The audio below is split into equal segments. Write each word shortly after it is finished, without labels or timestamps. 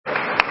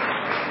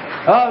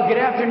Oh, good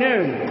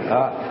afternoon.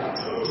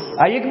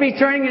 You can be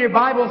turning in your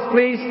Bibles,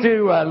 please,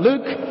 to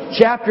Luke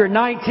chapter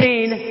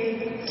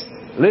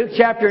 19. Luke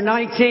chapter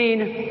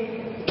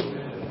 19.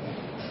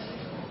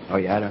 Oh,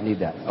 yeah, I don't need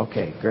that.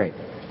 Okay, great.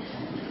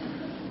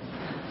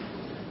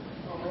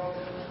 All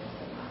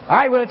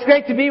right, well, it's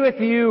great to be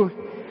with you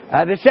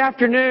this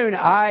afternoon.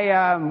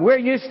 We're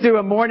used to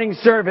a morning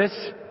service,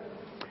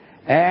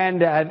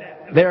 and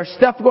there's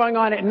stuff going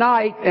on at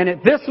night, and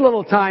at this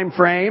little time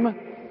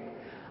frame,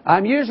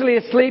 I'm usually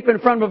asleep in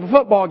front of a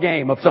football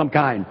game of some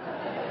kind.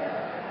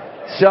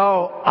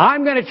 So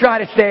I'm going to try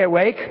to stay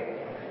awake,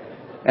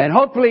 and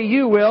hopefully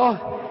you will.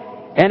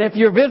 And if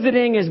you're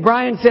visiting, as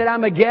Brian said,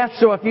 I'm a guest,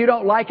 so if you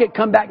don't like it,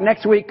 come back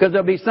next week because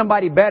there'll be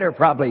somebody better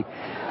probably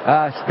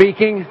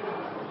speaking.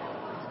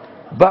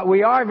 But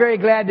we are very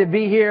glad to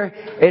be here.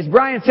 As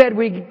Brian said,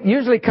 we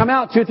usually come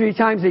out 2-3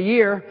 times a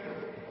year,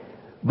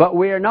 but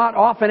we are not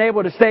often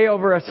able to stay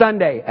over a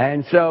Sunday.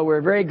 And so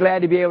we're very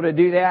glad to be able to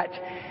do that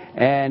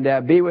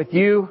and be with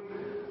you.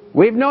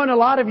 We've known a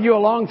lot of you a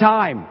long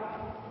time.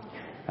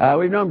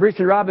 We've known Bruce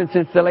and Robin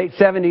since the late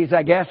 70s,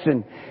 I guess,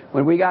 and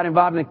when we got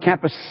involved in the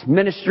campus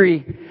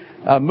ministry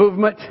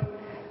movement.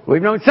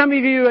 We've known some of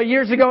you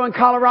years ago in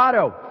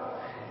Colorado.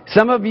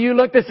 Some of you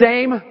look the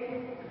same.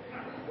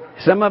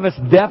 Some of us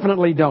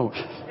definitely don't.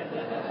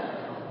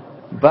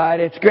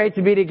 But it's great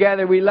to be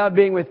together. We love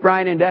being with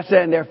Brian and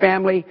Dessa and their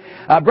family.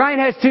 Brian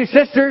has 2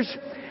 sisters.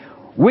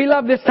 We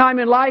love this time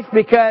in life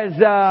because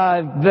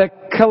the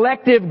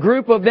collective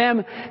group of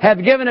them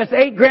have given us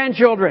 8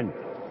 grandchildren.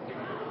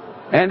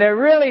 And they're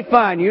really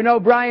fun. You know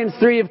Brian's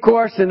 3, of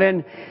course, and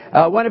then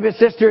one of his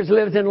sisters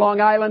lives in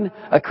Long Island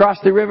across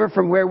the river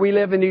from where we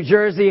live in New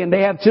Jersey, and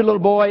they have 2 little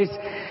boys.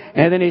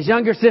 And then his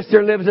younger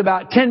sister lives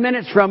about 10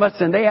 minutes from us,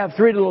 and they have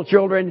 3 little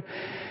children.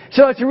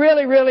 So it's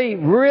really, really,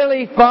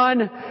 really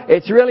fun.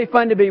 It's really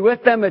fun to be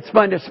with them. It's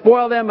fun to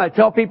spoil them. I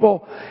tell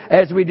people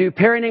as we do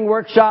parenting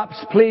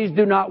workshops, please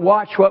do not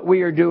watch what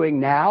we are doing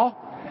now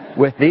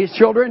with these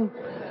children.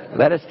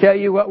 Let us tell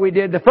you what we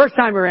did the first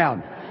time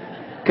around,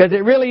 because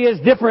it really is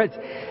different.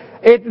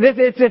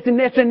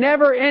 It's a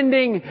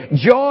never-ending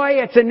joy.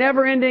 It's a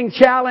never-ending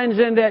challenge,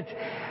 and that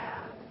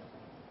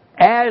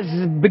as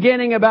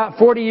beginning about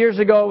 40 years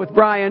ago with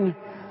Brian,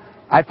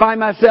 I find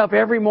myself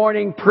every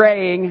morning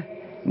praying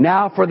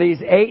now for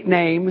these 8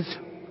 names,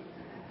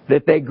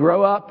 that they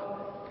grow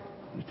up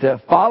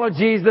to follow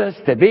Jesus,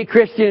 to be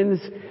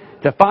Christians,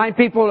 to find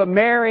people to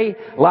marry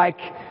like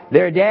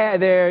the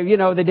dad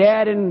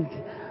and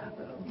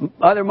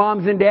other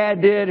moms and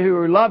dad did,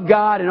 who love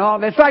God and all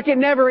that. It's like it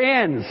never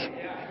ends.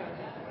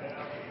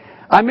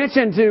 I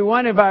mentioned to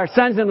one of our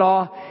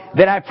sons-in-law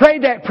that I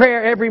prayed that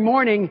prayer every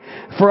morning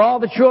for all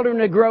the children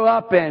to grow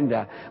up and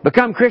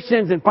become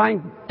Christians and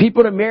find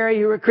people to marry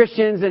who are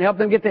Christians and help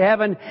them get to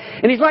heaven.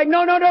 And he's like,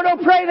 no,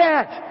 don't pray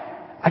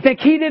that. I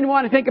think he didn't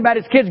want to think about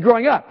his kids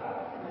growing up.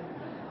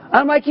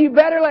 I'm like, you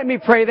better let me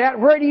pray that.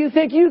 Where do you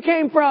think you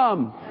came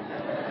from?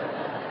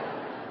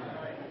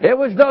 It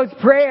was those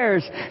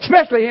prayers,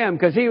 especially him,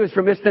 because he was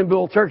from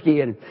Istanbul, Turkey,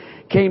 and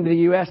came to the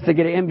U.S. to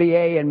get an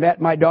MBA and met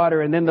my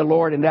daughter and then the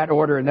Lord in that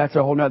order, and that's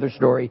a whole other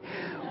story.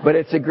 But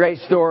it's a great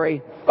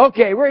story.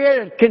 Okay, we're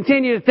here to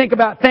continue to think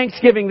about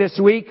Thanksgiving this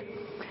week.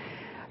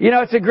 You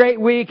know, it's a great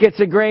week. It's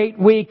a great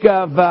week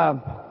of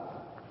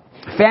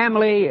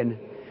family and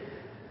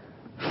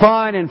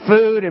fun and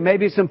food and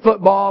maybe some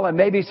football and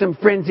maybe some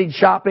frenzied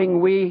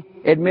shopping. We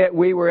admit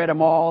we were at a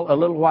mall a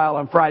little while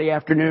on Friday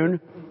afternoon.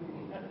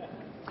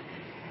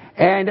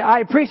 And I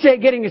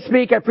appreciate getting to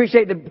speak. I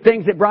appreciate the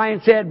things that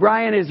Brian said.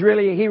 Brian is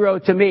really a hero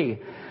to me.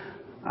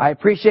 I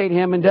appreciate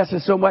him and Dessa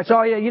so much.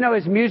 Oh, yeah, you know,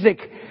 his music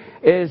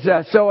is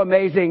so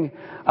amazing.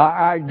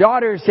 Our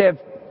daughters have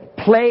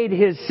played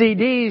his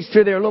CDs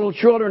to their little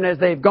children as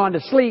they've gone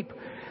to sleep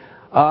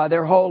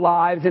their whole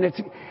lives. And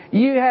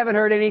you haven't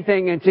heard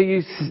anything until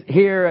you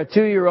hear a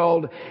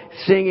 2-year-old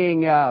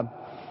singing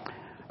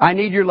I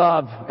Need Your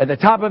Love at the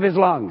top of his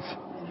lungs.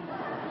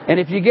 And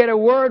if you get a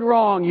word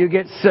wrong, you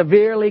get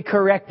severely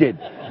corrected.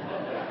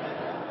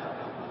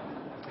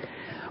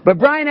 But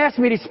Brian asked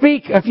me to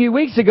speak a few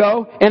weeks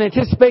ago in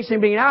anticipation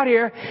of being out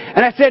here.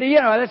 And I said,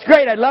 you know, that's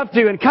great. I'd love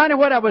to. And kind of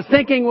what I was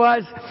thinking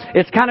was,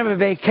 it's kind of a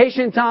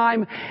vacation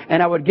time.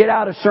 And I would get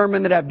out a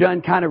sermon that I've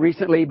done kind of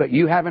recently, but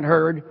you haven't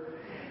heard.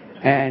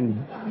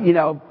 And, you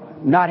know,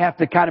 not have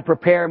to kind of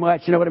prepare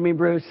much. You know what I mean,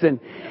 Bruce? And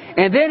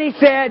then he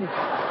said,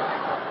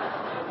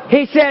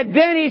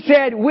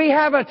 we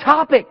have a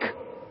topic.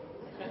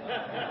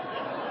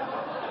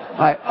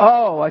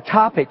 A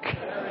topic.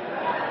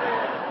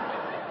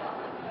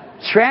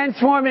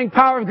 Transforming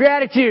power of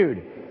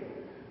gratitude.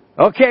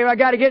 Okay, I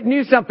got to get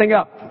something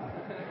up.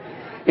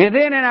 And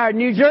then in our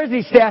New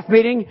Jersey staff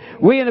meeting,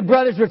 we and the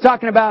brothers were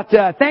talking about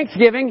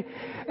Thanksgiving,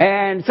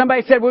 and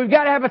somebody said, well, we've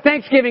got to have a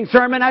Thanksgiving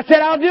sermon. I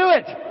said, I'll do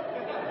it.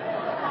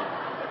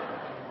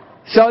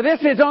 So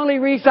this is only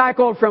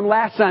recycled from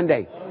last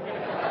Sunday.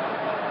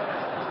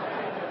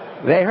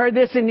 They heard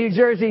this in New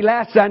Jersey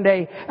last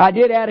Sunday. I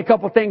did add a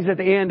couple things at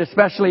the end,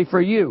 especially for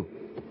you.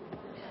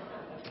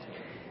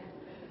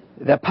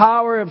 The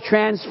power of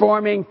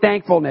transforming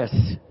thankfulness.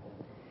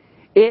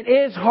 It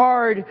is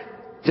hard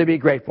to be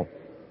grateful.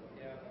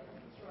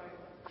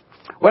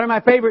 One of my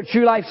favorite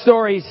true life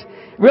stories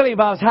really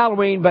involves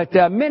Halloween, but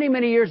many,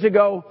 many years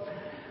ago,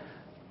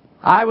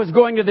 I was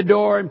going to the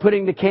door and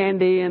putting the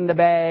candy in the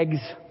bags.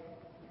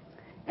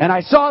 And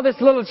I saw this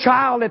little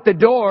child at the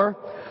door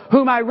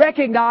whom I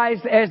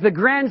recognized as the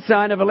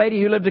grandson of a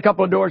lady who lived a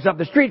couple of doors up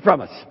the street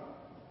from us.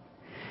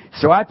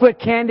 So I put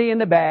candy in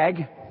the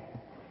bag.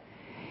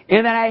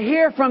 And then I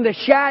hear from the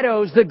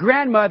shadows the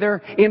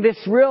grandmother in this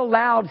real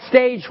loud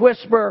stage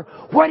whisper,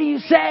 "What do you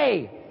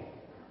say?"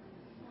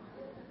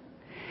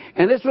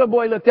 And this little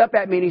boy looked up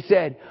at me and he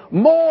said,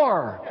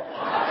 "More."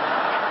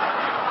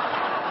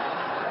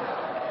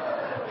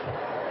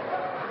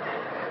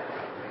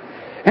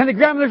 And the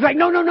grandmother's like,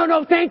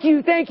 no, thank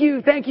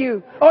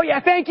you. Oh yeah,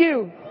 thank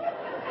you.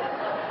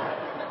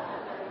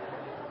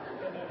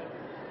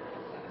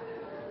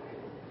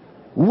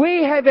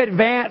 We have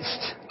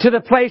advanced to the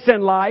place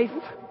in life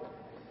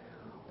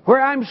where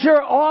I'm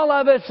sure all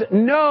of us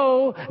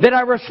know that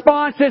our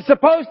response is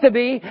supposed to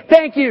be,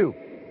 thank you.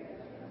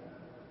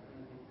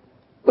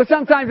 But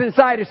sometimes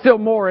inside it's still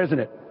more, isn't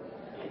it?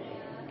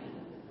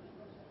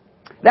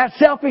 That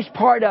selfish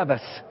part of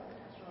us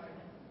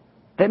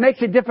that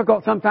makes it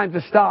difficult sometimes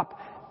to stop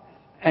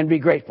and be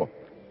grateful.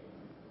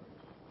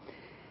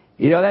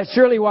 You know, that's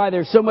surely why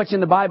there's so much in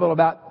the Bible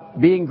about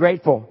being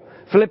grateful.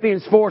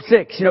 Philippians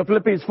 4:6. You know,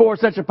 Philippians 4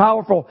 is such a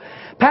powerful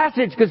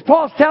passage because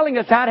Paul's telling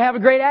us how to have a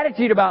great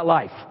attitude about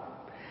life.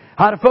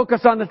 How to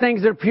focus on the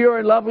things that are pure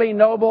and lovely and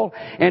noble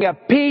and a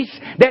peace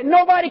that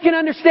nobody can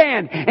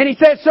understand. And he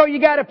says, so you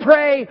got to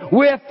pray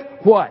with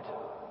what?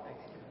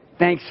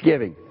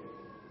 Thanksgiving.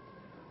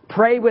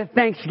 Pray with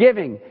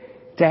thanksgiving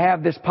to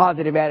have this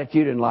positive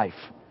attitude in life.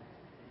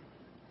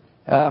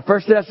 1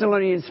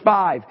 Thessalonians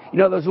 5. You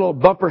know those little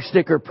bumper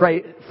sticker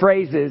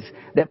phrases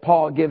that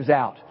Paul gives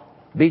out.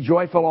 Be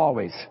joyful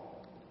always.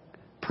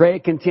 Pray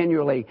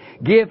continually.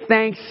 Give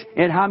thanks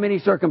in how many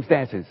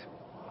circumstances?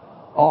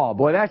 Oh,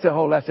 boy, that's a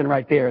whole lesson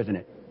right there, isn't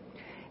it?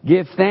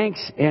 Give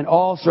thanks in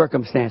all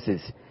circumstances.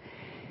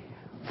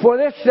 For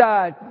this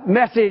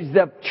message,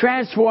 the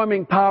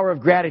transforming power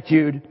of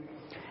gratitude,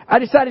 I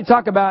decided to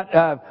talk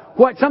about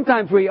what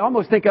sometimes we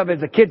almost think of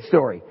as a kid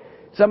story.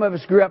 Some of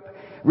us grew up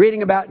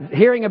hearing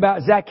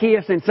about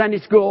Zacchaeus in Sunday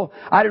school.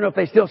 I don't know if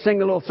they still sing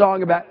the little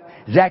song about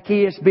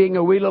Zacchaeus being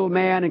a wee little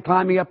man and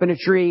climbing up in a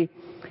tree.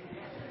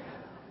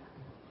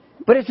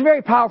 But it's a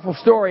very powerful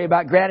story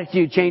about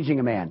gratitude changing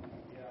a man.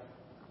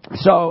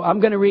 So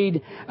I'm going to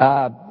read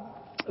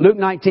Luke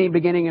 19,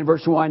 beginning in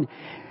verse 1.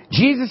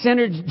 Jesus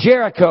entered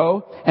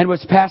Jericho and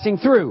was passing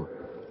through.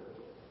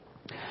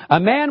 A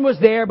man was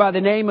there by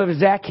the name of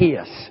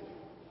Zacchaeus.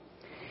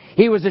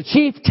 He was a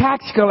chief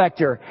tax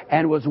collector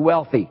and was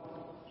wealthy.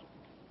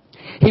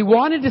 He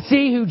wanted to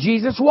see who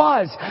Jesus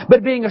was,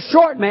 but being a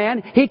short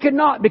man, he could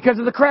not because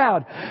of the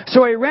crowd.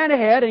 So he ran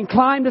ahead and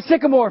climbed a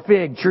sycamore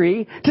fig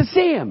tree to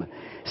see him,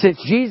 since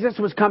Jesus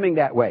was coming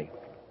that way.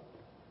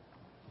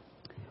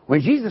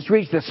 When Jesus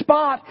reached the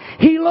spot,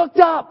 he looked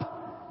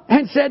up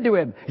and said to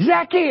him,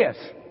 Zacchaeus,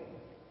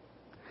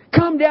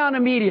 come down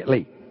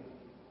immediately.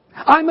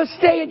 I must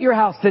stay at your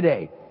house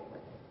today.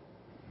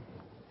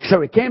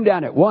 So he came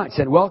down at once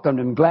and welcomed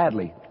him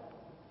gladly.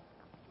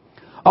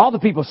 All the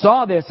people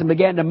saw this and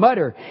began to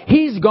mutter,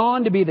 he's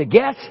gone to be the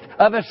guest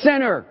of a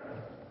sinner.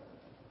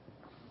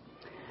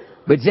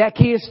 But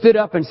Zacchaeus stood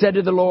up and said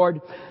to the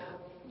Lord,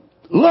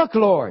 look,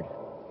 Lord,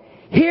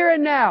 here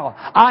and now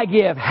I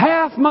give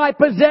half my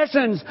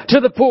possessions to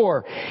the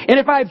poor. And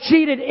if I've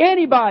cheated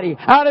anybody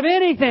out of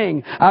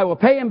anything, I will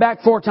pay him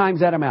back 4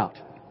 times that amount.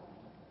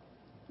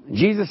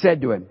 Jesus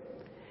said to him,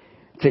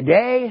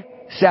 today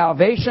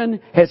salvation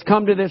has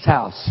come to this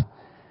house.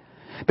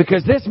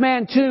 Because this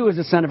man too is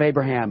a son of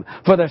Abraham.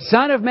 For the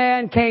Son of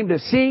Man came to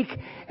seek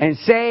and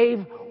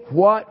save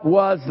what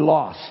was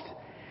lost.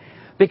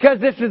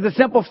 Because this is a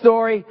simple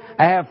story,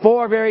 I have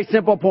 4 very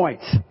simple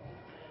points.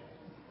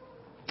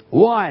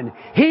 1,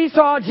 he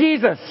saw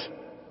Jesus.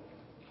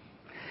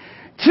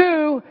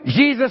 2,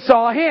 Jesus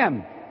saw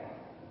him.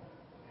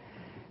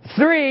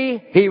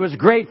 3, he was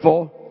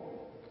grateful.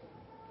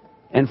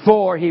 And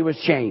 4, he was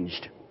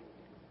changed.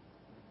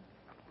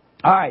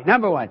 All right,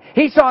 number 1,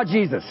 he saw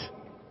Jesus.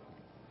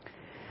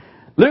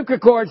 Luke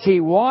records he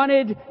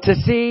wanted to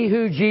see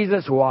who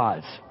Jesus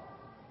was.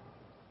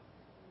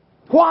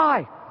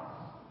 Why?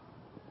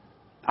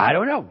 I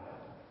don't know.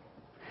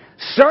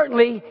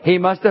 Certainly, he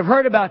must have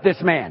heard about this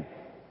man.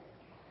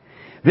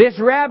 This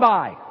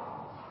rabbi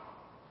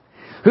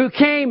who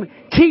came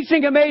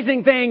teaching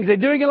amazing things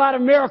and doing a lot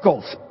of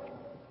miracles.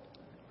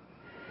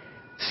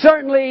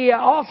 Certainly,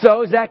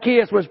 also,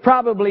 Zacchaeus was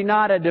probably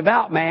not a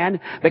devout man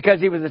because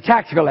he was a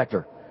tax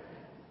collector.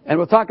 And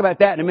we'll talk about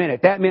that in a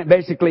minute. That meant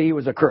basically he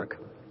was a crook.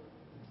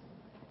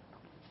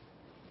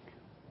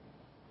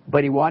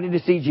 But he wanted to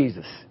see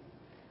Jesus.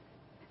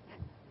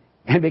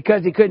 And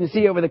because he couldn't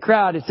see over the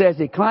crowd, it says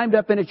he climbed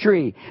up in a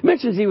tree. It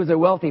mentions he was a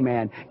wealthy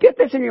man. Get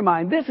this in your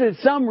mind. This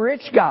is some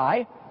rich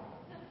guy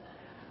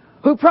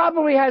who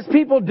probably has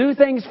people do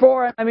things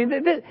for him. I mean,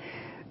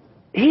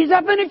 he's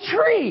up in a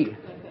tree.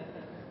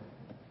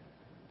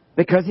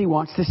 because he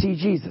wants to see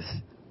Jesus.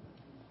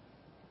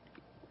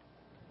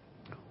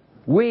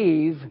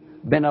 We've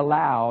been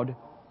allowed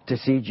to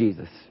see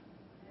Jesus.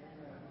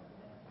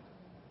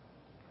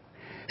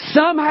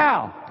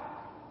 Somehow,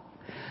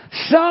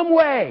 some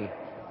way,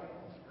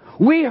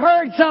 we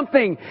heard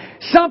something.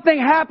 Something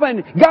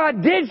happened.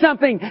 God did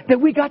something that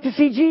we got to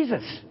see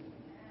Jesus.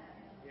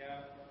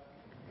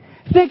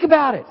 Think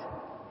about it.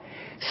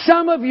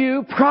 Some of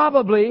you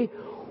probably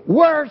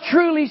were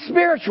truly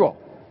spiritual.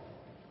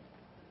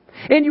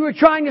 And you were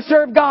trying to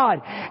serve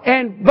God.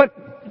 But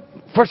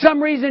for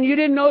some reason you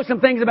didn't know some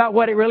things about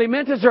what it really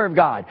meant to serve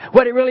God.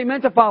 What it really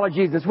meant to follow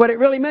Jesus. What it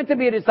really meant to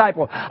be a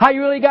disciple. How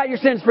you really got your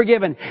sins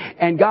forgiven.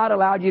 And God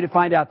allowed you to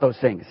find out those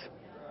things.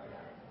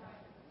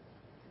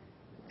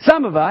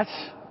 Some of us,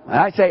 and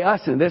I say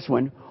us in this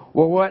one,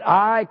 were what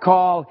I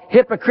call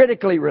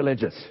hypocritically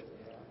religious.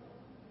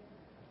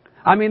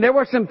 I mean, there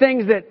were some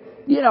things that,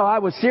 I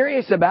was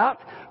serious about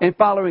in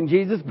following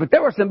Jesus, but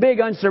there were some big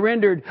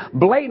unsurrendered,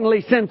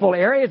 blatantly sinful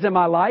areas in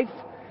my life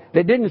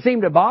that didn't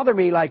seem to bother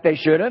me like they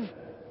should have.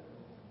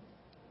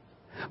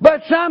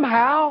 But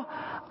somehow,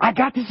 I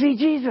got to see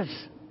Jesus.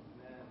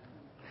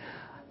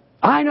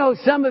 I know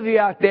some of you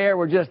out there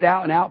were just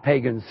out and out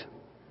pagans.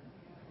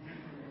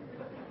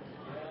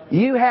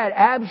 You had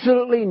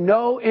absolutely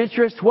no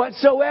interest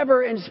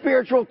whatsoever in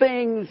spiritual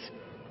things.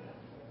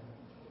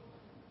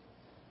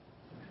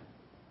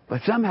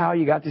 But somehow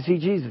you got to see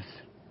Jesus.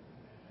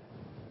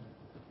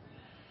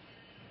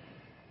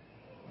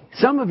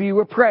 Some of you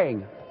were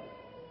praying.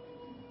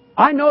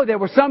 I know there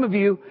were some of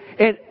you,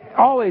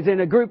 always in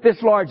a group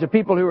this large of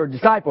people who are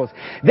disciples.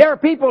 There are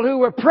people who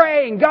were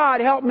praying, God,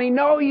 help me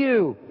know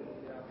you.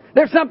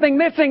 There's something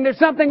missing. There's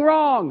something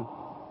wrong.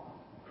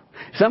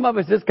 Some of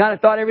us just kind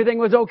of thought everything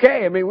was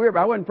okay. I mean,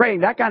 I wasn't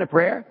praying that kind of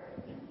prayer.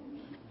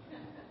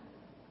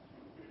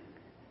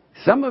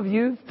 Some of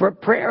you, for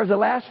prayer is the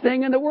last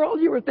thing in the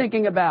world you were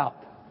thinking about.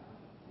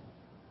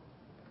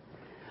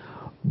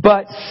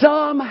 But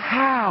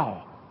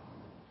somehow,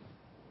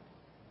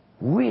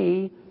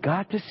 we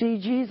got to see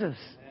Jesus.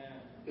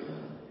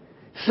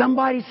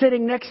 Somebody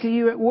sitting next to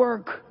you at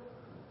work,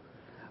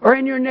 or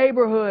in your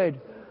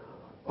neighborhood,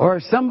 or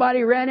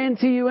somebody ran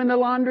into you in the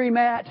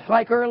laundromat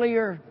like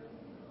earlier,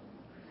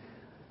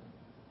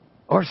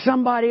 or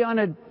somebody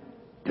on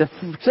the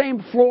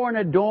same floor in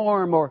a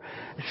dorm, or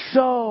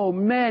so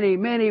many,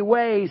 many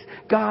ways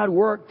God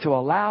worked to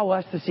allow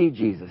us to see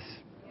Jesus.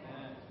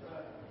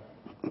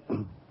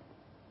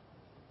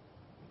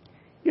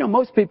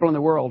 Most people in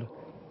the world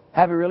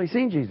haven't really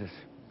seen Jesus.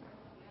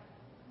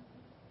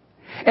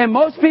 And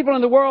most people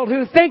in the world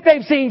who think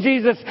they've seen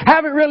Jesus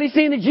haven't really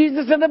seen the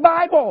Jesus in the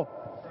Bible.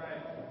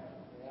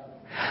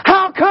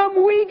 How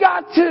come we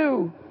got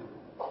to?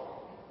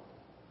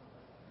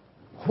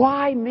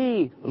 Why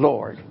me,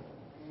 Lord?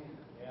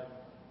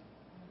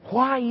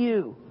 Why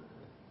you?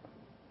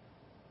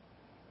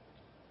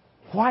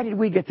 Why did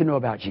we get to know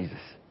about Jesus?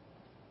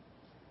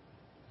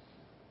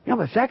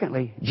 But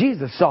secondly,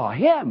 Jesus saw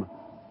him.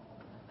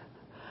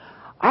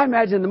 I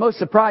imagine the most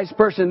surprised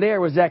person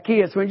there was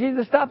Zacchaeus when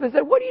Jesus stopped and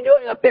said, "What are you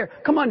doing up there?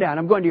 Come on down,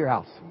 I'm going to your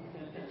house."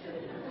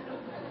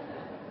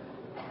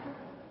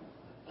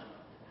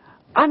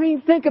 I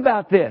mean, think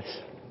about this.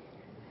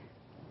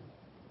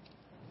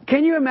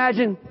 Can you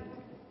imagine,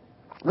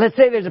 let's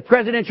say there's a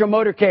presidential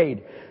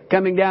motorcade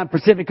coming down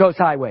Pacific Coast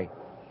Highway.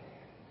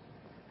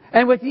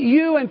 And with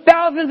you and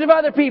thousands of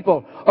other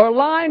people are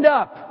lined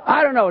up,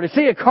 I don't know, to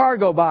see a car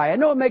go by. I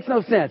know it makes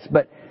no sense,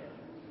 but...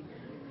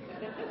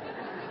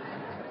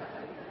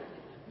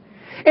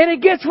 And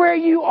it gets where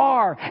you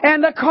are,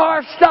 and the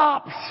car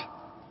stops,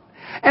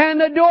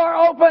 and the door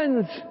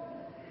opens,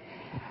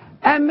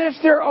 and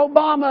Mr.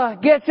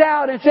 Obama gets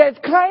out and says,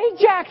 "Clay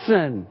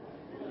Jackson."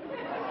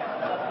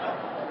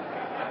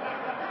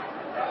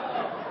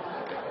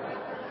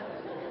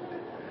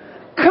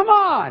 Come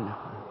on.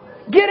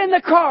 Get in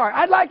the car.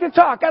 I'd like to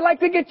talk. I'd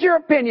like to get your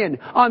opinion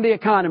on the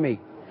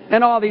economy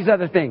and all these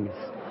other things.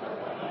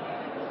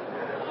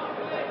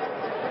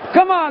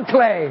 Come on,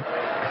 Clay.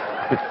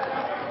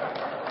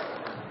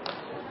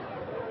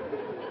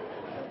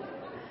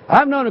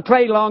 I've known a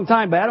Clay a long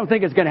time, but I don't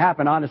think it's going to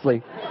happen,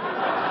 honestly.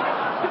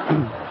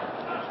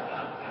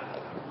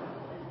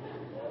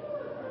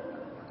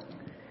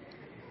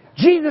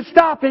 Jesus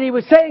stopped and he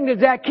was saying to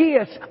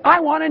Zacchaeus, "I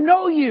want to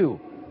know you.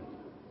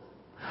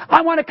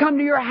 I want to come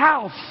to your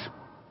house.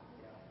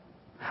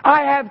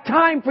 I have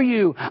time for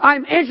you.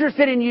 I'm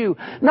interested in you.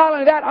 Not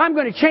only that, I'm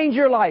going to change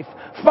your life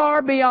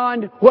far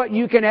beyond what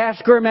you can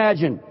ask or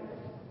imagine.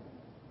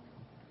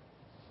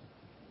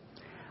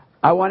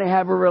 I want to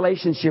have a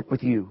relationship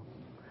with you.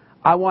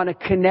 I want to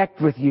connect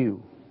with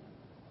you."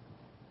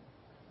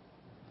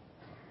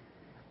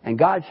 And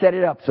God set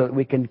it up so that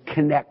we can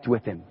connect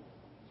with him.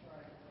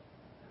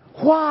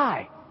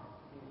 Why?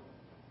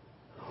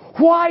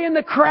 Why in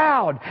the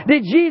crowd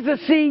did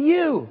Jesus see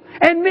you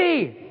and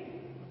me?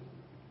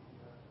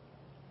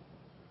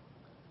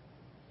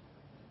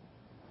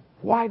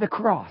 Why the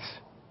cross?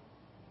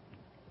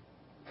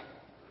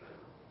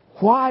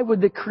 Why would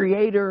the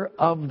Creator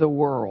of the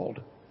world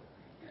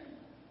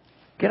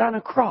get on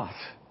a cross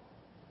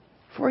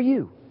for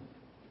you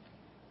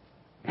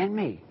and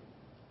me.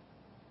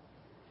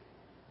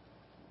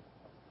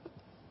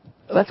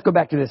 Let's go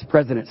back to this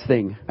president's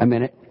thing a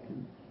minute.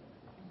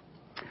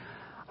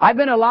 I've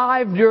been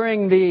alive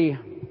during the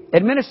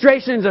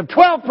administrations of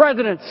 12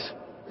 presidents.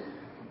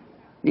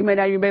 You may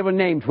not even be able to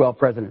name 12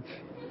 presidents.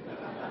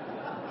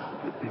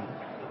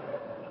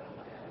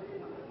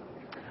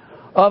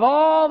 Of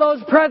all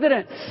those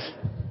presidents,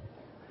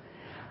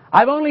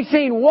 I've only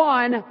seen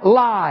one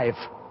live.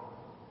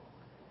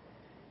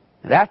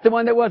 That's the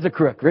one that was a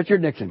crook,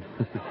 Richard Nixon.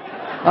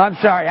 I'm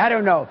sorry, I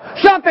don't know.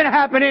 Something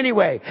happened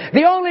anyway.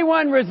 The only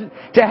one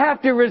to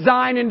have to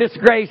resign in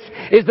disgrace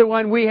is the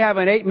one we have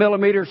an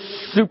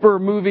 8mm super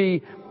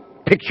movie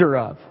picture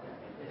of.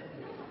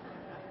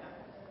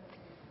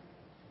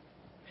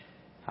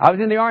 I was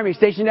in the Army,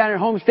 stationed down in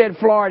Homestead,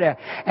 Florida,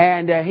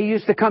 and he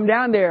used to come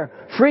down there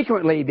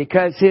frequently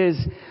because his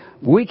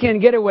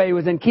weekend getaway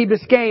was in Key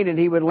Biscayne, and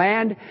he would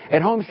land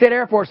at Homestead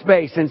Air Force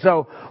Base. And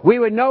so we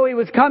would know he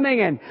was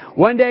coming, and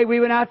one day we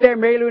went out there,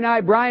 Mary Lou and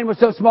I. Brian was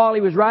so small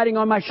he was riding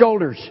on my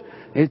shoulders.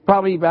 He's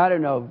probably, I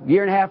don't know, a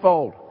year and a half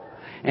old.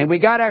 And we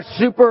got our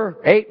super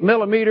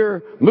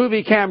 8mm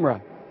movie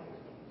camera.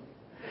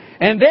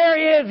 And there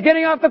he is,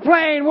 getting off the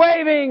plane,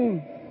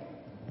 waving.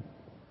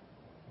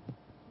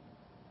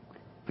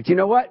 But you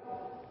know what?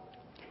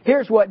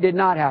 Here's what did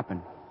not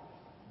happen.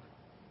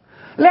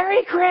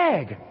 Larry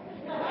Craig.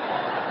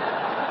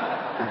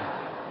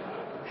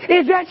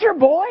 Is that your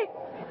boy?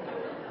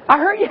 I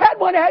heard you had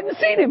one. I hadn't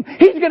seen him.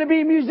 He's going to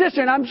be a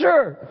musician, I'm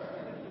sure.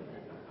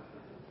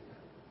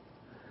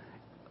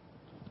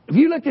 If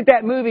you looked at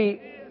that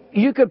movie,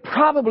 you could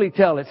probably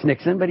tell it's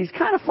Nixon, but he's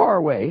kind of far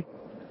away.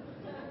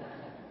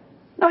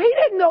 No, he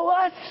didn't know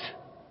us.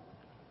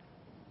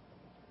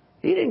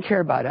 He didn't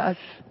care about us.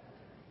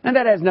 And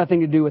that has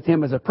nothing to do with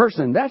him as a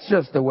person. That's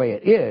just the way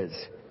it is.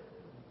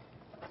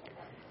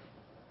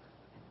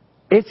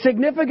 It's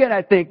significant,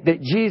 I think,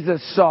 that Jesus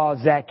saw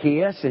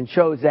Zacchaeus and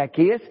chose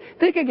Zacchaeus.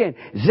 Think again.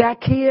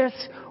 Zacchaeus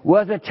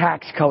was a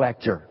tax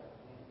collector.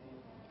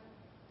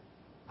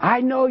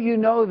 I know you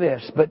know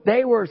this, but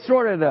they were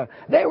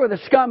the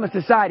scum of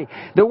society.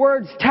 The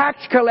words tax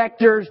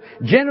collectors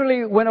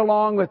generally went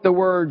along with the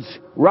words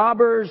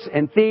robbers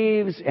and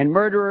thieves and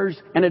murderers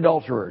and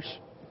adulterers.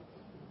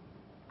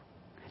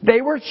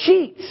 They were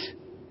cheats.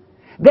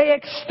 They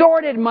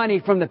extorted money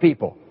from the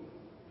people.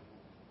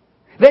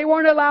 They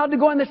weren't allowed to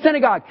go in the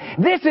synagogue.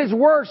 This is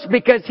worse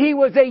because he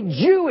was a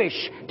Jewish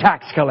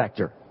tax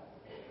collector.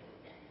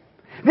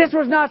 This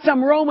was not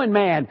some Roman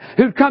man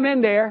who'd come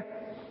in there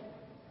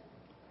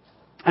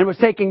and was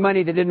taking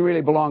money that didn't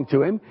really belong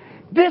to him.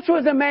 This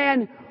was a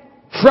man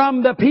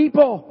from the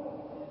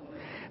people.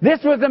 This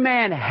was a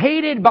man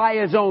hated by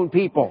his own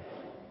people.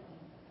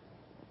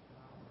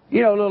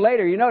 You know, a little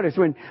later, you notice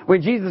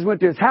when Jesus went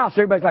to his house,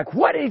 everybody's like,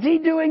 what is he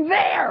doing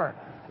there?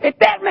 At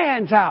that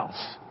man's house.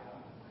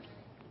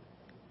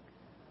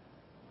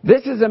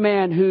 This is a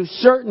man who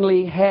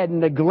certainly had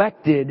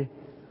neglected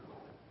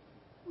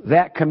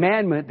that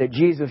commandment that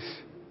Jesus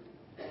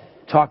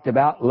talked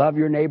about, love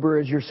your neighbor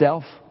as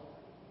yourself.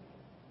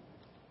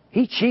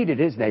 He cheated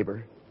his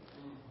neighbor.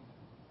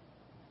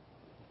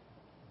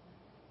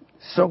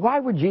 So why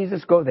would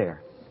Jesus go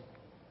there?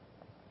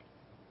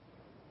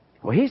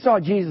 Well, he saw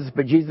Jesus,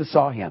 but Jesus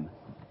saw him.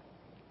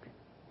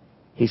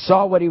 He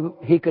saw what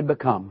he could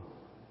become.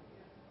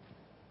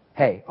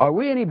 Hey, are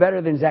we any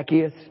better than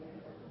Zacchaeus?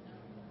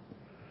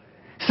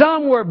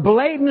 Some were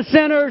blatant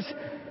sinners.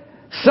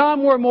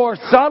 Some were more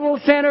subtle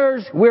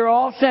sinners. We're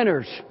all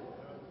sinners.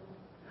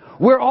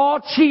 We're all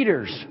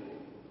cheaters.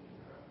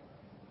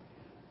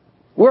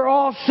 We're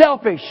all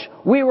selfish.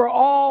 We were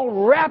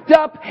all wrapped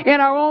up in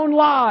our own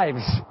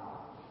lives.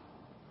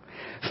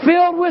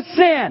 Filled with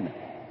sin.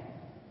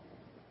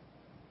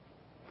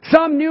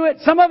 Some knew it.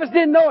 Some of us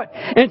didn't know it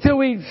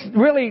until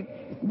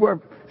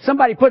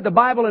somebody put the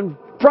Bible in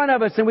front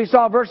of us and we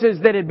saw verses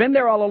that had been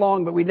there all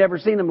along, but we'd never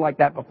seen them like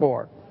that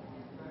before.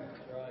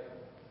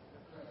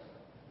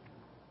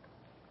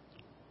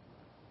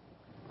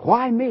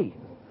 Why me?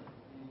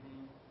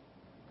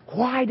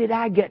 Why did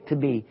I get to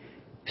be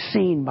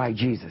seen by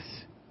Jesus?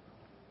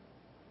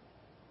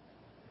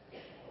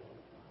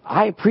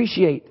 I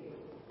appreciate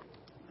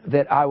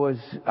that I was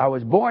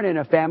born in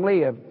a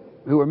family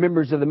who were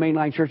members of the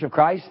Mainline Church of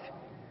Christ.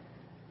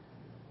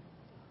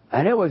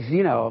 And it was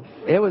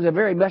a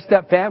very messed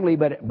up family,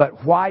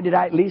 but why did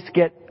I at least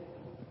get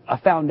a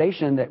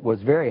foundation that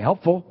was very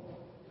helpful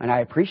and I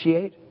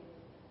appreciate?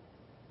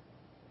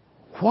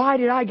 Why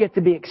did I get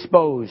to be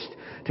exposed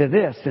to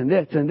this and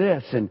this and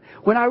this? And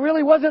when I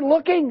really wasn't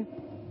looking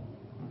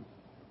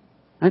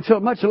until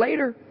much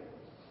later.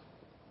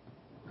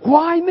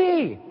 Why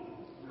me?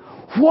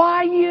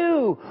 Why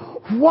you?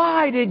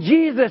 Why did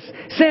Jesus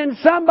send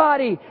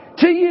somebody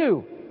to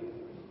you?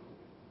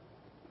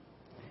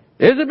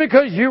 Is it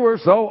because you were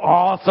so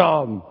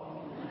awesome?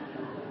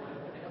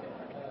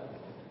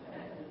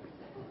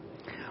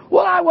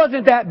 Well, I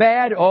wasn't that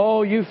bad.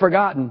 Oh, you've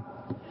forgotten.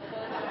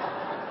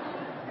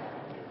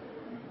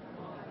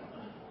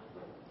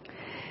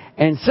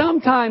 And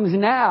sometimes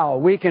now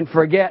we can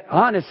forget,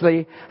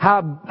 honestly,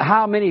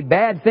 how many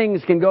bad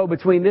things can go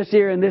between this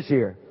year and this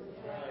year.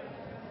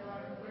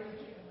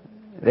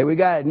 That we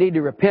need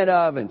to repent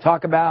of and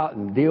talk about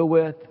and deal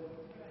with.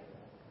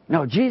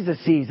 No,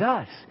 Jesus sees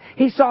us.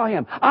 He saw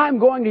him. I'm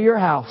going to your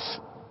house.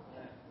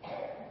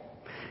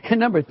 And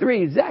number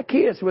 3,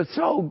 Zacchaeus was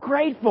so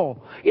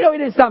grateful. You know, he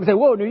didn't stop and say,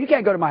 whoa, no, you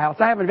can't go to my house.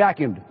 I haven't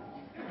vacuumed.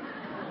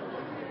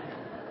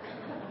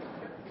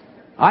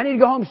 I need to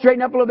go home,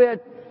 straighten up a little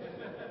bit,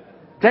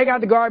 take out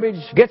the garbage,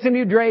 get some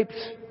new drapes.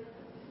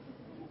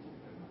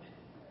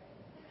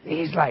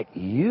 He's like,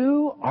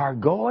 you are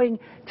going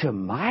to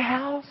my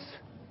house?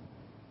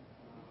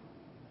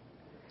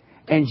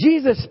 And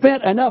Jesus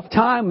spent enough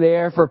time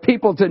there for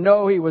people to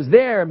know he was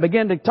there and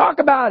begin to talk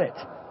about it.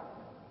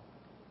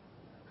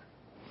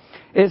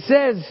 It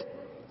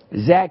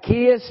says,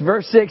 Zacchaeus,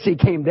 verse 6, he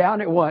came down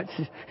at once.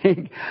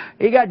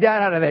 He got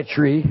down out of that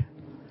tree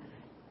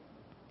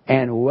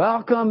and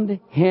welcomed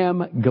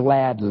him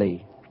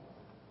gladly.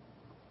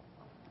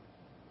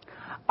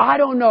 I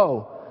don't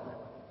know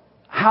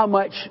how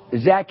much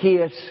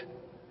Zacchaeus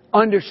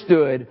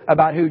understood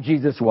about who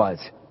Jesus was.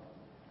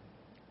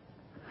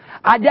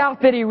 I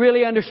doubt that he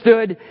really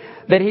understood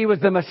that he was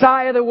the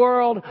Messiah of the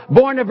world,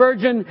 born a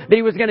virgin, that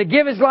he was going to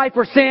give his life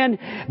for sin,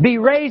 be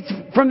raised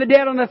from the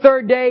dead on the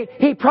 3rd day.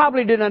 He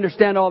probably didn't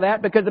understand all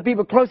that because the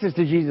people closest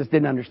to Jesus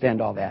didn't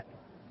understand all that.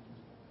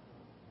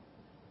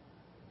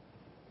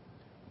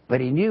 But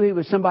he knew he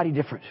was somebody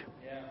different.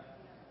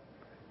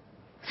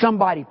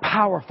 Somebody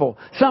powerful,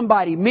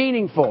 somebody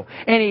meaningful.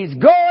 And he's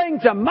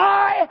going to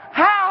my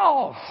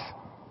house.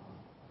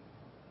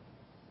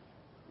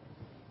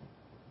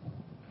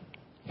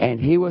 And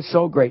he was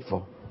so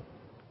grateful.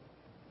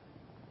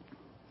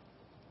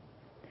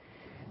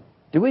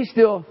 Do we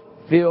still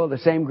feel the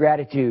same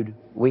gratitude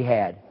we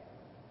had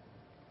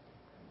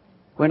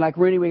when, like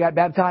Rooney, we got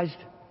baptized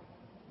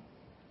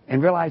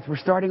and realized we're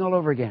starting all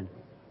over again?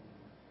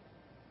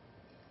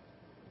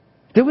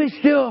 Do we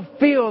still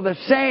feel the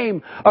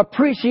same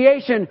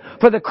appreciation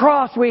for the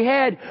cross we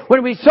had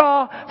when we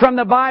saw from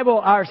the Bible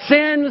our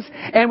sins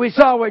and we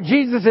saw what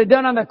Jesus had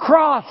done on the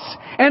cross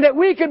and that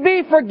we could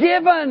be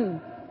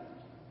forgiven?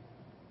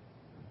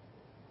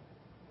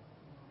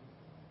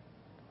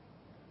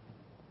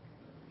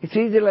 It's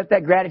easy to let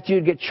that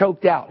gratitude get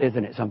choked out,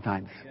 isn't it,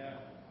 sometimes?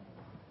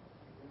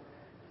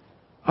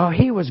 Oh,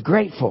 he was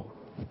grateful.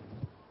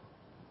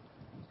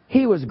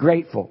 He was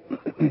grateful.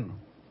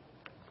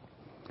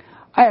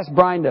 I asked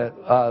Brian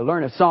to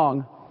learn a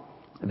song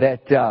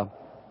that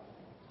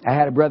I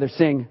had a brother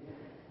sing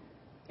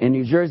in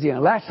New Jersey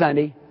on last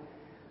Sunday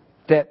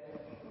that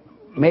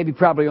maybe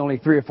probably only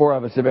 3 or 4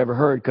 of us have ever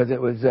heard because it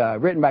was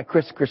written by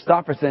Chris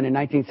Christopherson in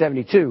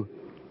 1972.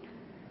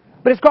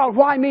 But it's called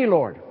Why Me,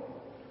 Lord?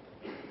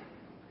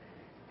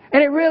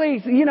 And it really,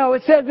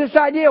 it says this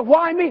idea,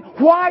 why me?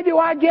 Why do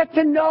I get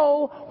to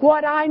know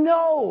what I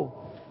know?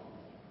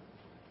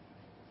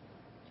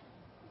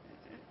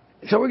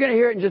 So we're going to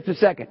hear it in just a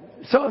second.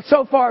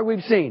 So far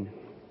we've seen.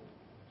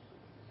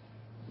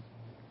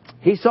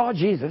 He saw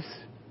Jesus,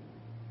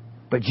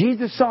 but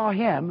Jesus saw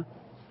him,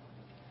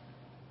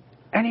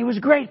 and he was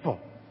grateful.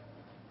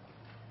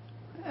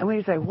 And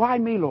we say, why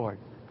me, Lord?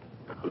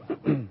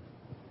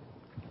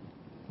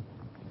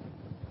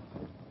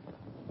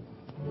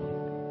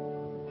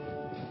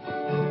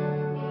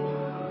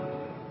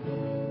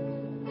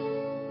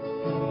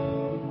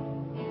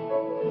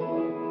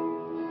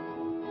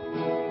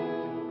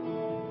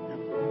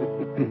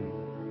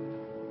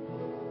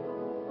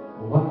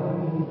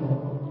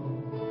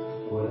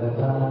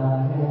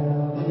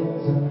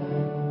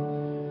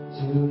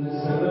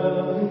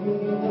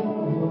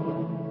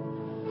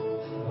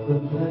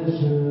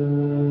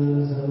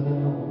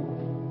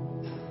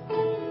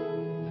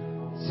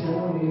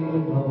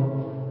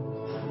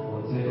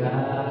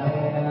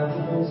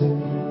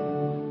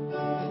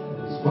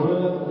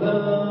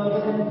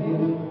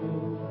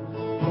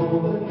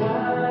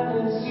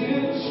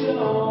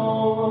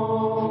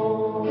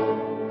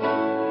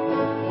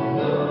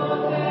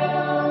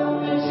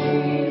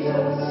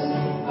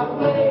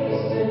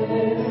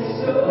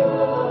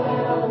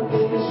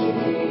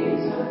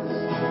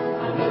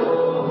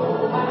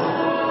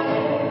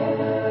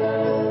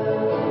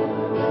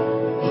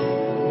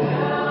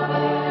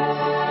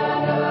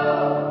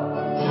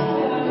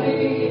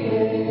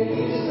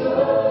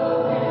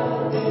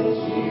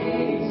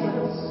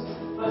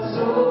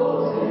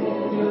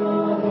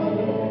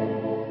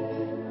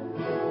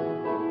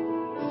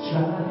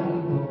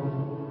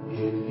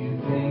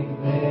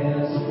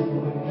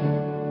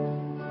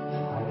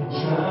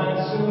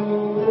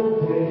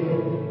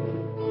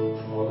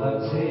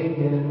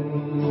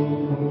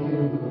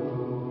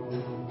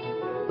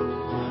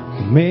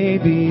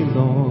 Maybe,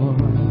 Lord,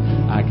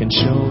 I can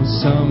show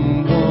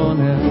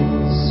someone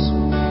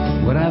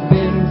else what I've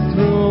been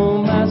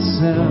through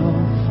myself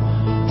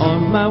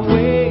on my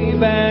way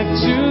back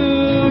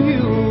to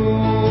you.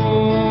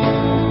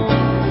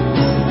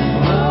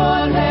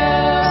 Lord,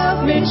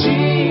 help me,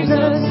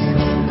 Jesus,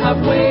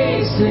 I've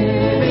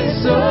wasted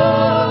it, so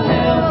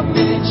help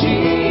me,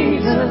 Jesus.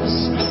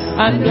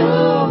 I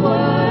know what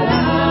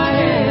I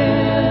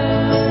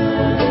am.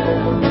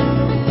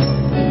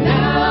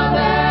 Now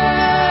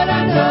that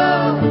I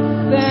know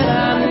that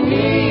I'm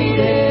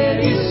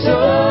needed, you so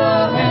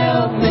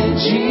help me,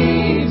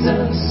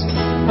 Jesus.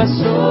 My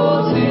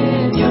soul's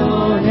in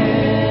your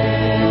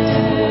hands.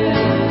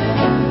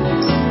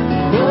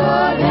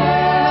 Lord,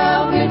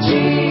 help me,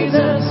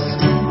 Jesus.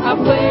 I've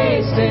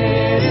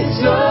wasted it,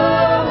 so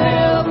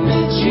help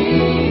me,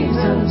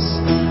 Jesus.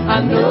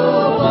 I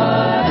know what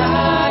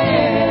I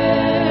am.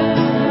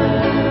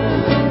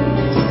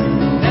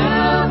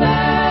 Now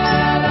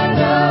that I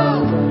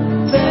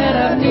know that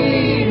I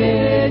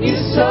needed you,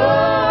 so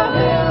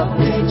help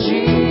me,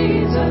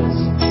 Jesus.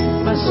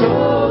 My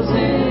soul's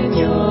in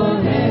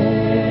your hands.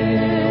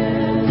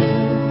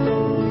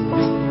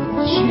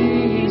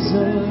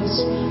 Jesus,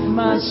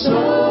 my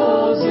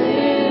soul's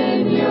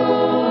in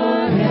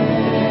your hands.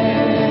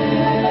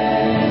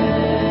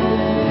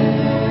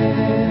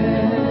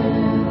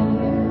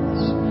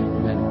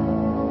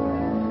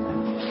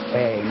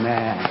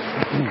 Amen.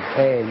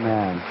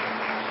 Amen.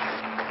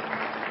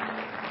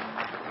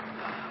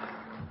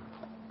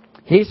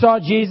 He saw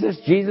Jesus.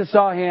 Jesus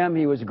saw him.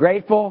 He was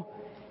grateful.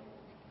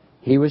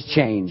 He was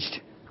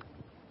changed.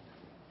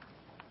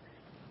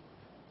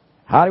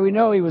 How do we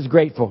know he was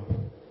grateful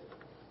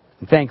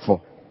and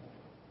thankful?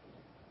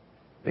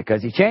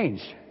 Because he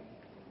changed.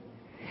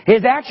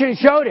 His actions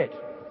showed it.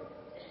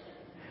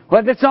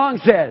 What the song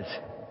says.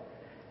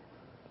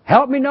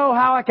 Help me know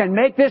how I can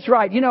make this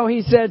right. You know,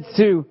 he said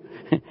to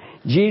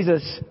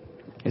Jesus,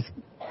 it's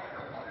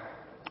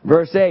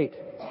verse 8,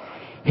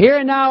 here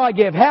and now I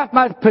give half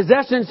my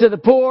possessions to the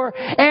poor,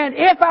 and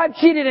if I've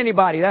cheated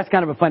anybody, that's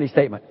kind of a funny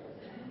statement.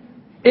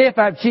 If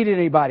I've cheated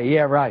anybody,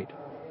 yeah, right.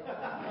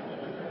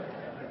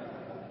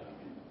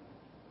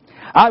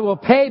 I will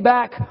pay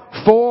back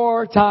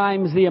 4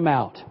 times the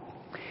amount.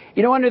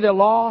 You know, under the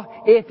law,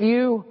 if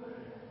you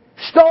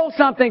stole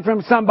something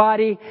from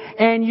somebody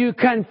and you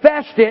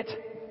confessed it,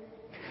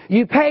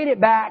 you paid it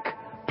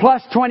back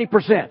plus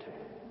 20%.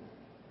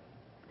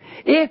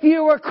 If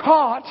you were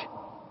caught,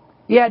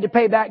 you had to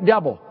pay back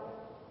double.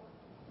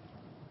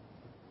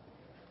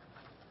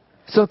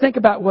 So think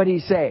about what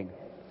he's saying.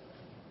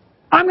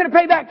 I'm going to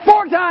pay back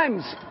 4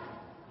 times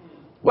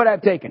what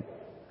I've taken.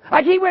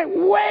 Like he went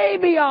way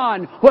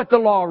beyond what the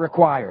law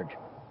required.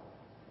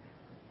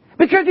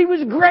 Because he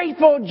was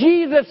grateful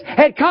Jesus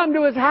had come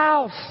to his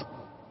house.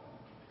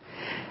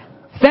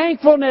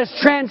 Thankfulness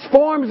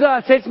transforms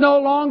us. It's no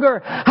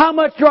longer how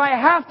much do I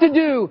have to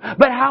do,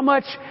 but how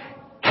much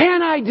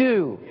can I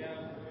do?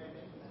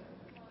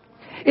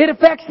 It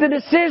affects the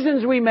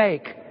decisions we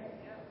make.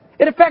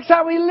 It affects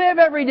how we live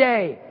every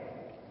day.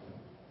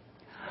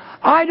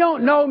 I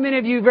don't know many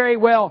of you very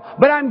well,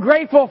 but I'm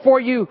grateful for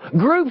you,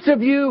 groups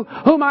of you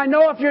whom I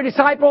know if you're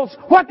disciples,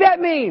 what that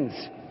means.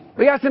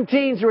 We got some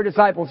teens who are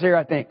disciples here,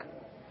 I think.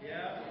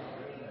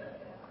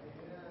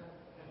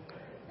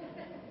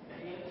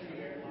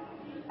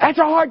 That's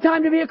a hard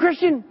time to be a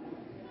Christian.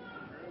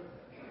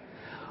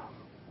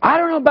 I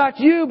don't know about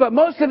you, but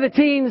most of the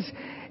teens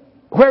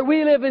where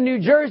we live in New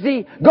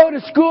Jersey go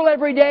to school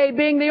every day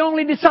being the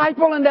only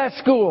disciple in that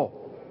school.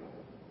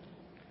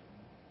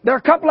 There are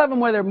a couple of them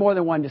where there are more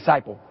than one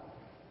disciple.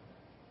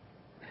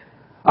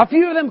 A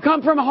few of them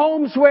come from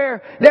homes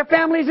where their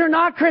families are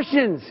not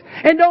Christians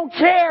and don't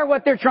care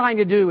what they're trying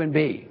to do and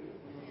be.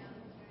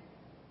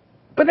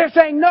 But they're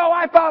saying, no,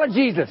 I follow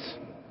Jesus.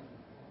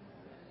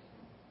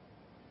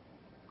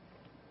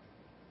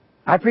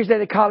 I appreciate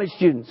the college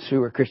students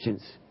who are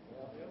Christians.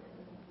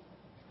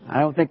 I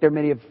don't think there are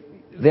many of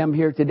them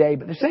here today,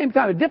 but at the same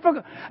time,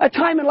 a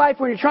time in life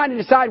when you're trying to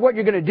decide what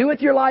you're going to do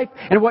with your life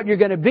and what you're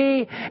going to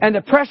be, and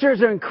the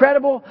pressures are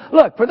incredible.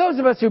 Look, for those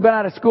of us who've been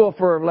out of school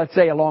for, let's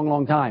say, a long,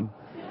 long time,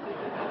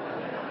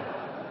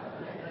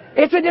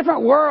 it's a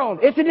different world.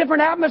 It's a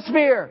different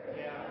atmosphere.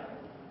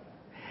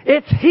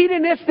 It's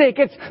hedonistic.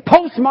 It's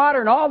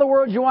postmodern. All the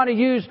words you want to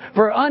use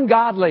for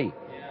ungodly.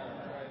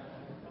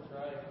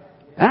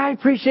 And I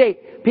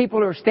appreciate people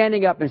who are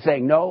standing up and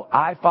saying, no,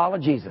 I follow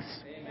Jesus.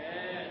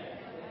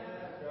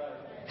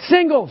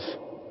 Singles.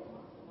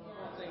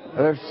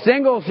 There's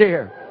singles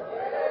here.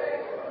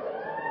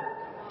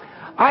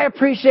 I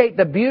appreciate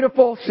the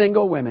beautiful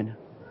single women.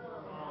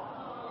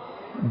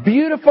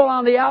 Beautiful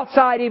on the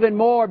outside even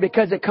more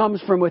because it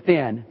comes from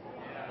within.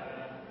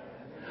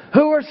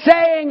 Who are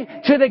saying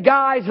to the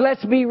guys,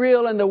 let's be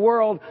real in the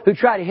world, who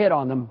try to hit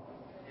on them.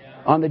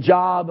 On the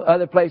job,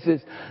 other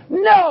places.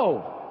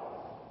 No!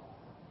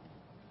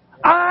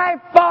 I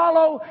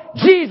follow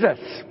Jesus.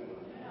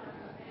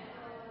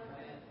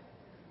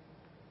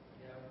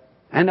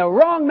 And the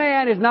wrong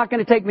man is not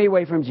going to take me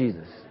away from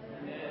Jesus.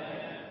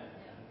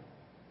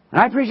 And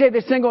I appreciate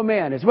the single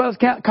men as well as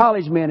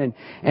college men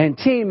and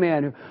teen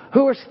men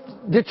who are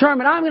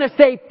determined, I'm going to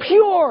stay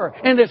pure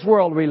in this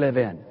world we live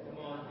in. And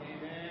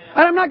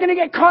I'm not going to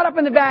get caught up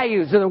in the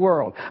values of the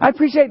world. I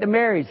appreciate the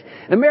marrieds.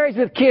 The marrieds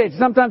with kids.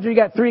 Sometimes we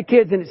got 3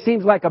 kids and it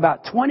seems like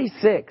about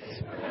 26.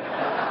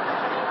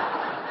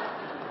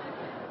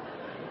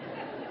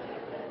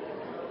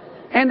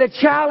 and the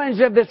challenge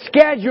of the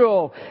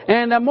schedule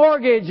and the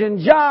mortgage and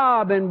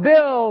job and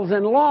bills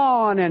and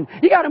lawn, and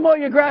you got to mow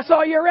your grass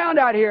all year round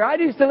out here. I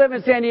used to live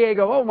in San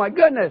Diego. Oh my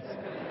goodness.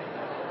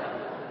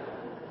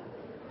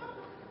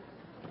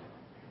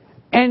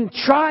 And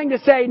trying to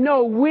say,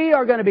 no, we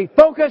are going to be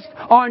focused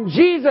on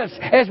Jesus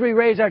as we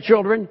raise our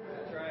children.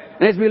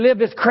 And as we live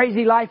this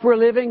crazy life we're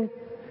living.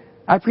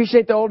 I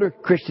appreciate the older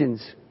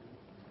Christians.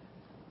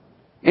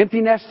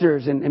 Empty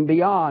nesters and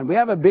beyond. We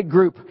have a big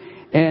group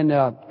in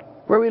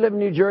where we live in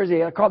New Jersey.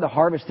 They're called the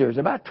Harvesters.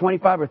 About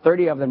 25 or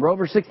 30 of them. We're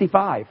over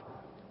 65.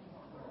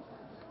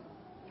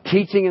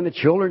 Teaching in the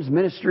children's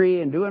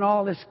ministry and doing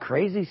all this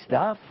crazy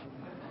stuff.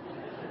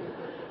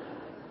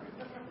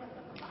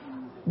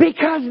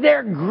 Because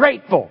they're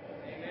grateful.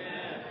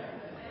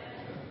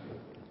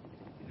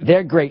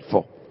 They're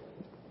grateful.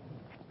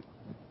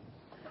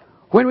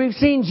 When we've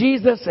seen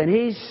Jesus and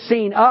He's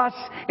seen us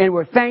and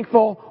we're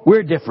thankful,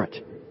 we're different.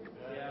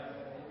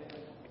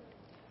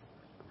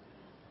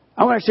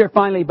 I want to share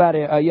finally about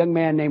a young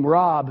man named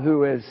Rob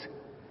who is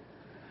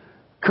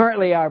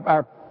currently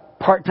our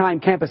part-time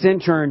campus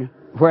intern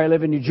where I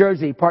live in New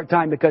Jersey,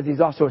 part-time because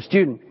he's also a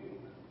student.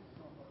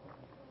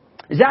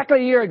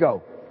 Exactly a year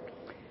ago,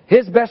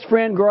 his best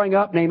friend growing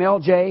up named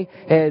LJ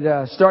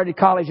had started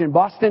college in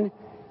Boston,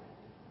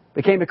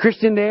 became a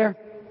Christian there,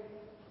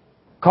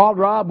 called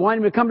Rob, wanted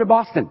him to come to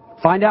Boston,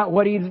 find out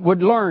what he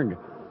would learn.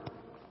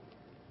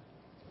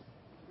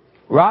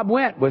 Rob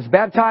went, was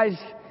baptized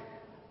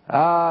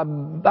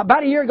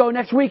about a year ago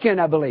next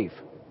weekend, I believe.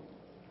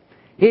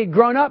 He had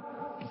grown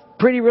up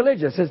pretty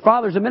religious. His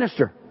father's a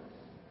minister.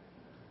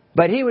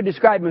 But he would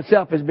describe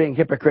himself as being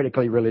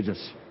hypocritically religious.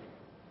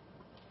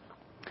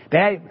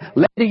 They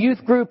led the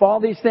youth group, all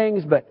these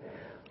things, but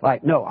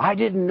no, I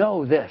didn't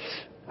know this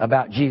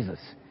about Jesus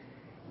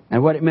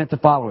and what it meant to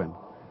follow Him.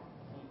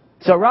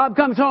 So Rob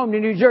comes home to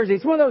New Jersey.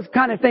 It's one of those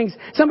kind of things.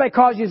 Somebody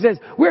calls you and says,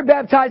 we're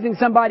baptizing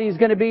somebody who's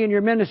going to be in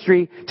your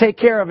ministry. Take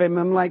care of him.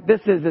 I'm like,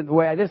 this isn't the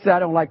way. I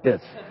don't like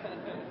this.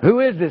 Who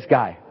is this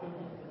guy?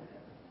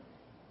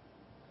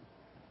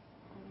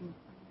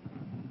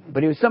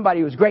 But he was somebody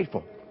who was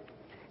grateful.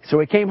 So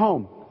he came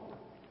home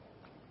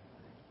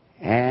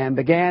and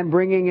began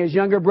bringing his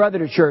younger brother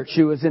to church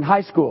who was in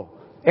high school,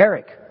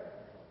 Eric.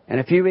 And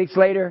a few weeks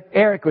later,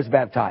 Eric was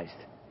baptized.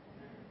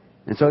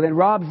 And so then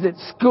Rob's at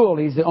school.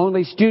 He's the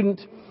only student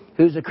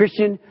who's a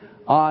Christian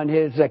on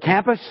his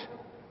campus.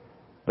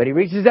 But he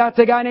reaches out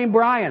to a guy named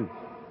Brian.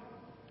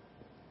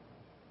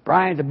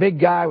 Brian's a big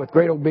guy with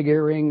great old big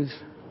earrings.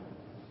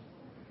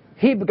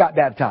 He got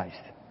baptized.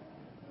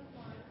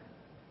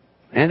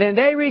 And then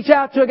they reach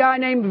out to a guy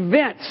named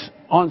Vince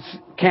on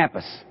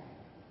campus.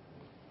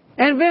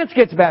 And Vince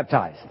gets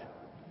baptized.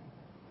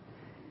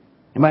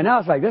 And by now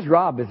it's like, this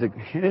Rob is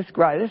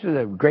this is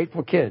a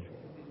grateful kid.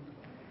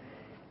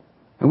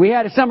 And we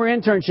had a summer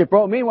internship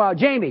role. Meanwhile,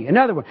 Jamie,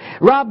 another one.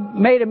 Rob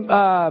made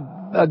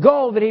a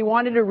goal that he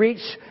wanted to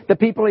reach the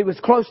people he was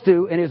close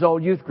to in his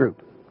old youth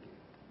group,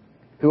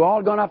 who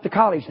all gone off to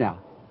college now,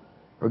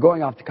 or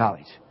going off to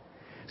college.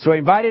 So he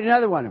invited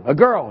another one, a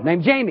girl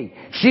named Jamie.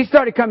 She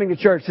started coming to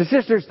church. The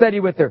sisters studied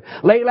with her.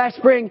 Late last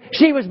spring,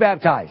 she was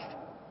baptized.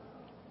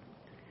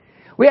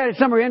 We had a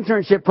summer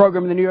internship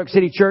program in the New York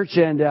City church,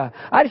 and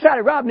I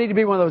decided Rob needed to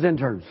be one of those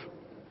interns.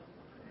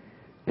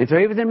 And so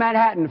he was in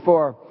Manhattan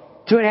for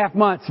 2.5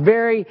 months,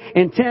 very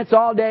intense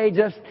all day,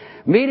 just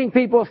meeting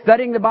people,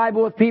 studying the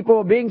Bible with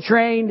people, being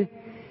trained.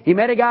 He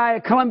met a guy,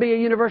 a Columbia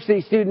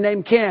University student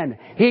named Ken.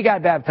 He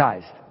got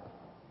baptized.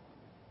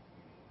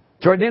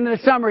 Toward the end of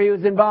the summer, he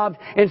was involved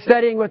in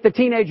studying with a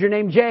teenager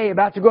named Jay,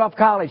 about to go off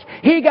college.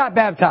 He got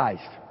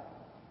baptized.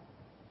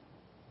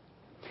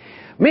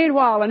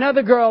 Meanwhile,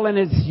 another girl in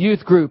his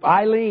youth group,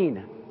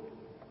 Eileen,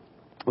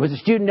 was a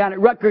student down at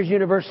Rutgers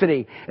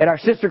University at our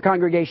sister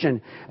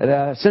congregation,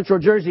 the Central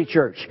Jersey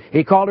Church.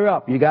 He called her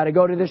up. You got to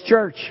go to this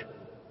church.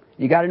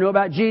 You got to know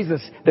about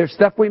Jesus. There's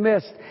stuff we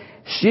missed.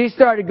 She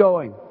started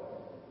going.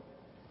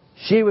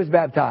 She was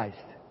baptized.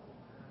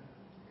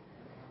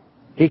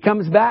 He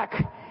comes back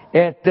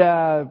at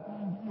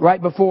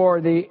right before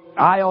the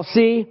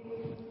ILC,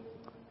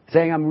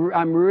 saying,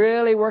 I'm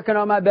really working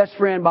on my best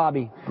friend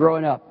Bobby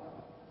growing up.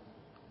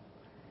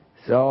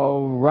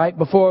 So right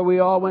before we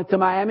all went to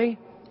Miami,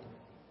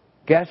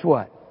 guess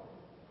what?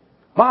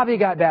 Bobby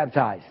got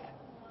baptized.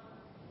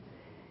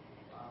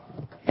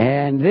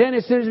 And then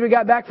as soon as we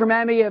got back from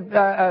Miami,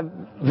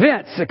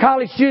 Vince, a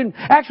college student,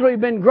 actually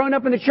had been grown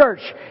up in the church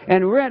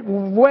and went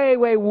way,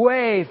 way,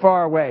 way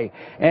far away.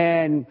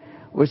 And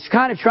was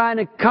kind of trying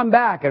to come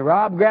back. And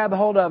Rob grabbed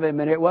hold of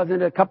him. And it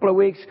wasn't a couple of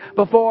weeks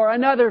before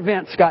another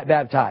Vince got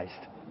baptized.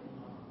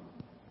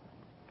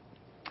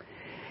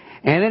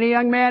 And then a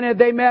young man that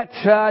they met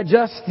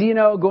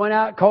going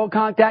out, cold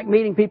contact,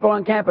 meeting people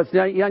on campus.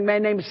 A young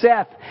man named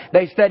Seth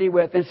they studied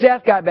with. And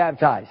Seth got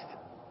baptized.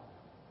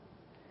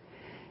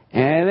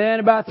 And then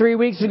about 3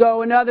 weeks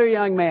ago, another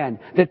young man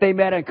that they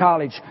met in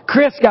college,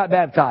 Chris, got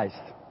baptized.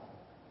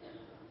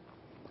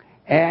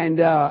 And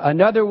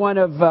another one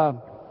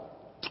of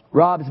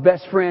Rob's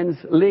best friends,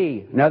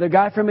 Lee, another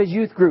guy from his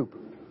youth group,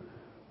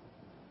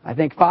 I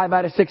think 5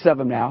 out of 6 of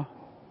them now,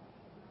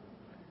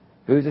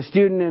 who's a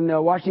student in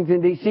the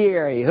Washington, D.C.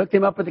 area. He hooked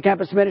him up with the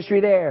campus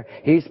ministry there.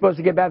 He's supposed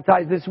to get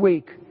baptized this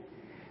week.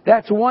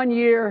 That's 1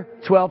 year,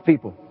 12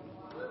 people.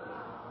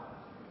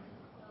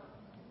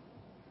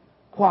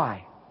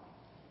 Why?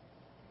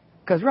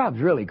 Because Rob's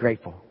really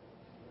grateful.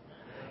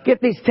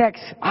 Get these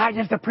texts. I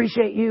just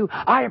appreciate you.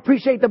 I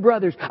appreciate the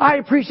brothers. I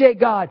appreciate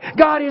God.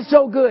 God is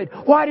so good.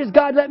 Why does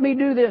God let me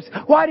do this?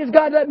 Why does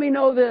God let me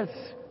know this?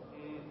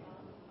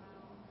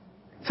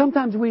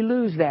 Sometimes we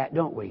lose that,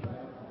 don't we?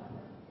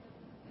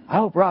 I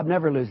hope Rob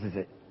never loses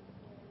it.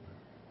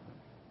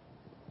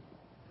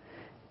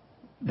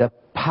 The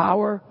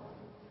power,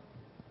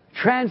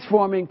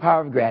 transforming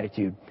power of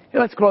gratitude.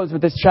 Let's close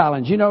with this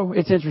challenge. You know,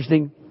 it's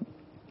interesting.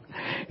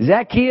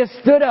 Zacchaeus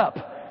stood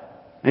up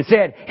and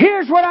said,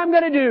 here's what I'm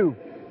going to do.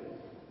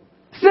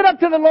 Stood up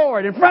to the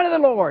Lord, in front of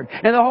the Lord,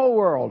 and the whole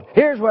world.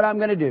 Here's what I'm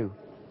going to do.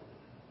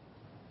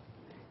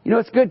 You know,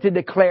 it's good to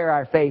declare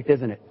our faith,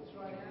 isn't it?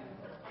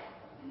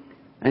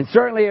 And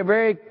certainly a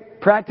very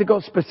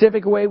practical,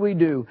 specific way we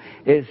do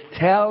is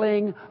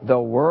telling the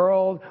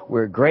world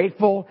we're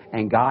grateful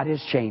and God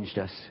has changed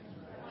us.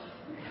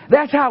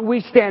 That's how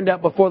we stand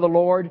up before the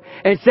Lord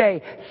and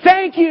say,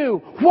 thank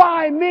you.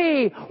 Why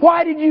me?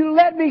 Why did you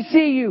let me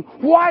see you?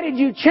 Why did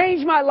you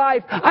change my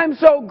life? I'm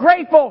so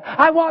grateful.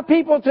 I want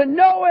people to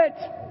know it.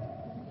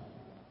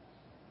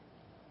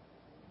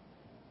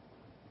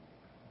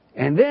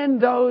 And then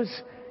those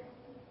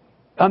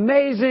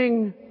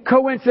amazing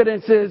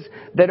coincidences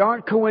that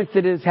aren't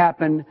coincidences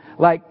happen,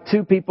 like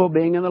 2 people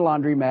being in the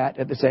laundromat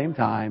at the same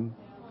time,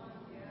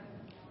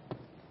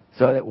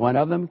 so that one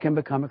of them can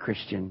become a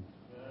Christian.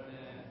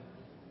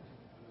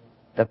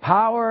 The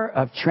power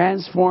of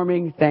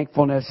transforming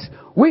thankfulness.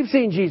 We've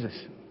seen Jesus,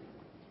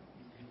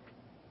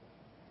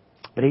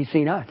 but He's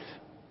seen us.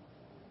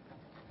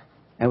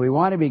 And we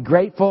want to be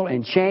grateful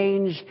and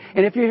changed.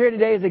 And if you're here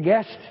today as a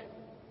guest,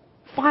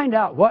 find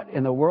out what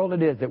in the world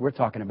it is that we're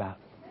talking about.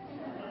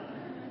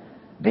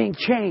 Being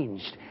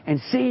changed and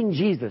seeing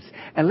Jesus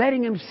and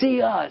letting Him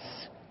see us.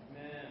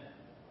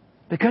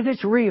 Because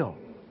it's real.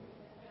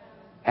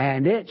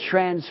 And it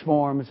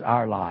transforms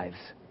our lives.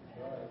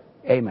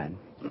 Amen.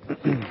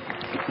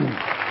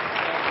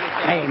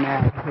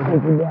 Amen.